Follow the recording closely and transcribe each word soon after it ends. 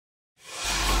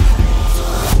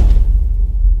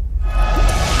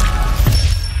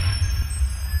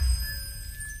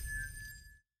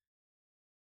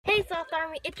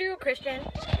It's your Christian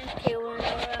and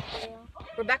Kayla.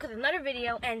 We're back with another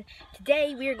video, and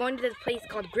today we are going to this place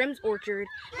called Grimm's Orchard.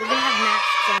 We're gonna have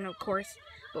masks on, of course,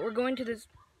 but we're going to this.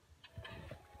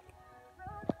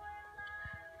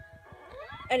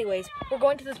 Anyways, we're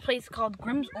going to this place called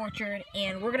Grimm's Orchard,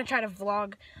 and we're gonna try to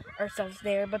vlog ourselves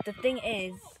there. But the thing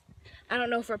is, I don't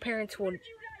know if our parents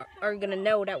are gonna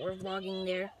know that we're vlogging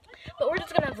there. But we're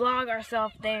just gonna vlog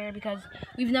ourselves there because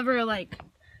we've never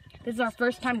this is our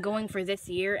first time going for this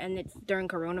year, and it's during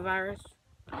coronavirus,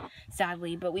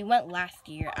 sadly. But we went last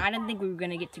year. I didn't think we were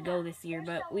gonna get to go this year,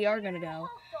 but we are gonna go.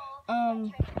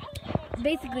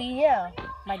 Basically, yeah.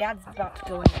 My dad's about to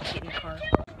go and get in the car.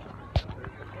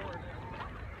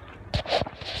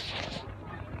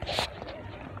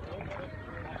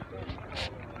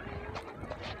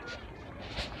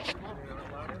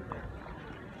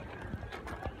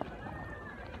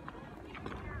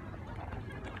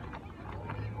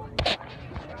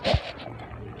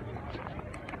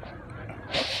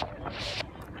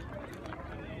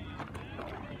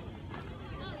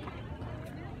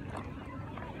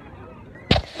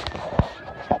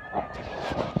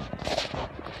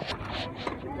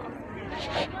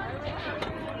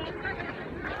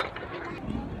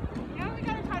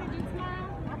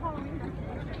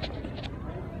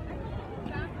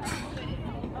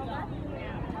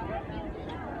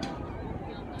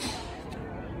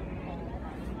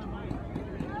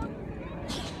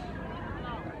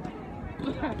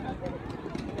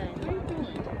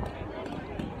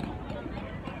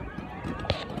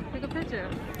 Take a picture.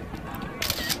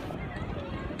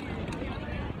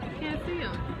 Can't see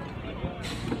him.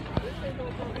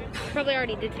 Probably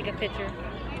already did take a picture.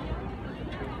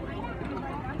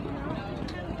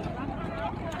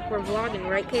 We're vlogging,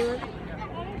 right, Caleb?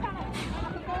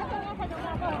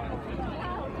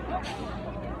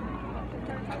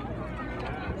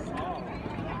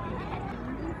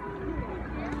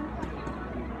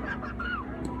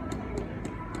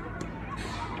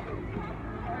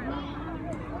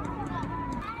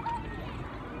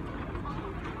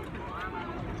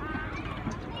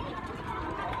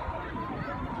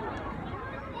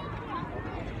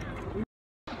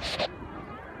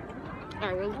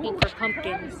 Alright, we're looking for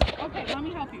pumpkins. Okay, let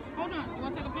me help you. Hold on. You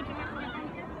want to take a picture?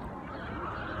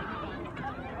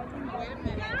 Wait a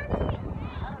minute.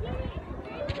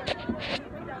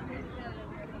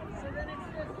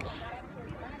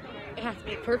 It has to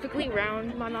be perfectly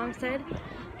round, my mom said,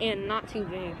 and not too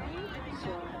big.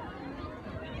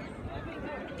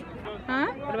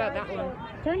 Huh? What about that one?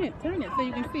 Turn it so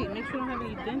you can see. Make sure you don't have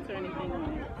any dents or anything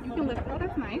on it. You can lift. Oh,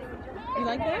 that's nice. You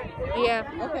like that? Yeah.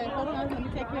 Okay, hold on. Let me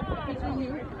take a picture of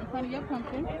you in front of your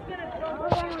pumpkin. Stand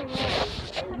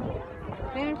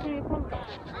in front of your pumpkin.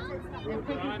 And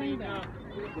put your thing down.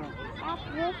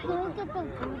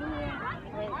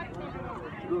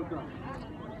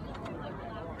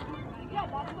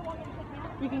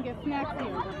 We can get snacks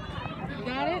here. You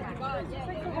got it?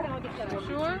 You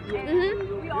sure?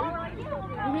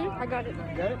 I got it.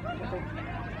 Got it?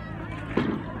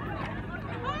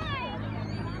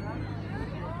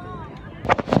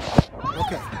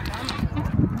 Okay.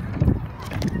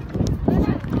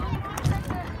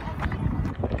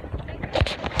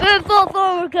 Football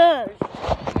focus.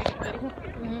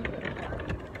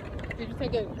 Did you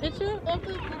take a picture of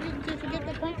it? Did you get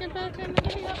the pumpkin patch in the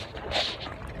video?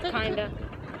 Kinda.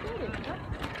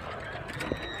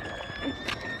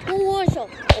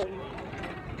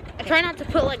 I try not to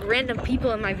put random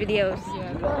people in my videos.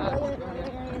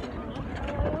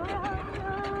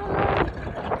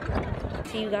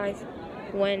 See you guys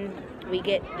when we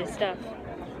get this stuff.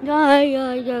 I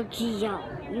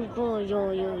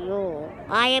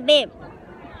am him.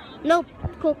 No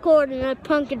recording a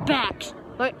pumpkin patch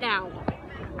right now.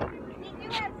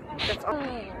 That's all.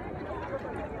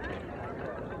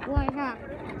 Why not?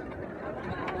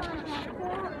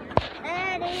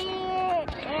 Eddie!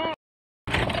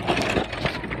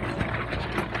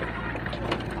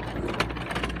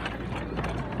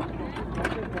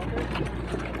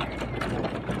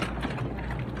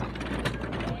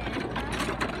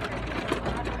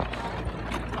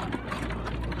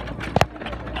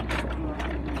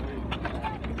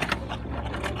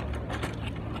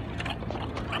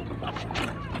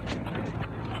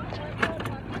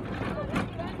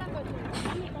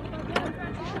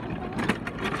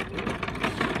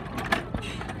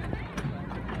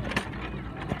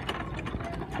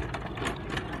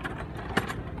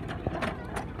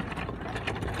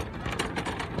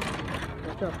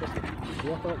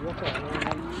 Walk up. I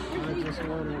just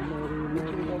want to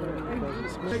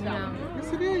know.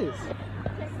 Yes, it is.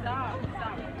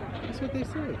 That's what they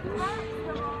say.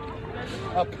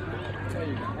 Up. There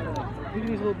you go. Look at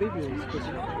these little baby ones.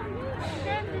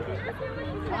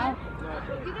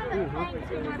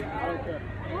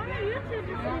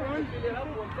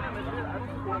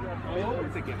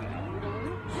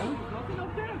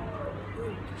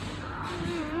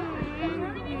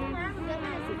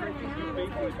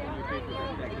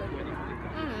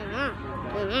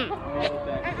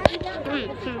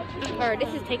 Or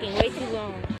this is taking way too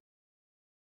long.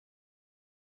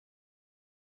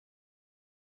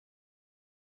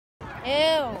 Ew.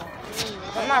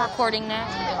 I'm not recording that.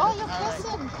 Oh, you're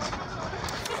kissing.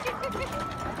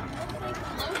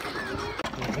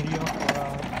 Video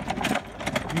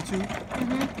for YouTube.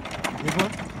 Good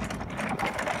one.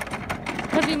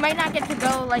 Because we might not get to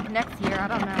go like next year. I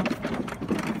don't know.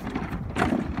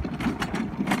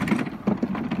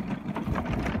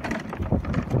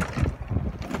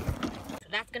 So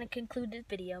that's going to conclude this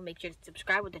video. Make sure to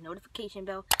subscribe with the notification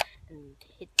bell and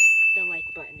hit the like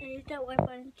button. Hit that like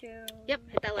button too. Yep,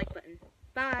 hit that like button.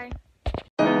 Bye.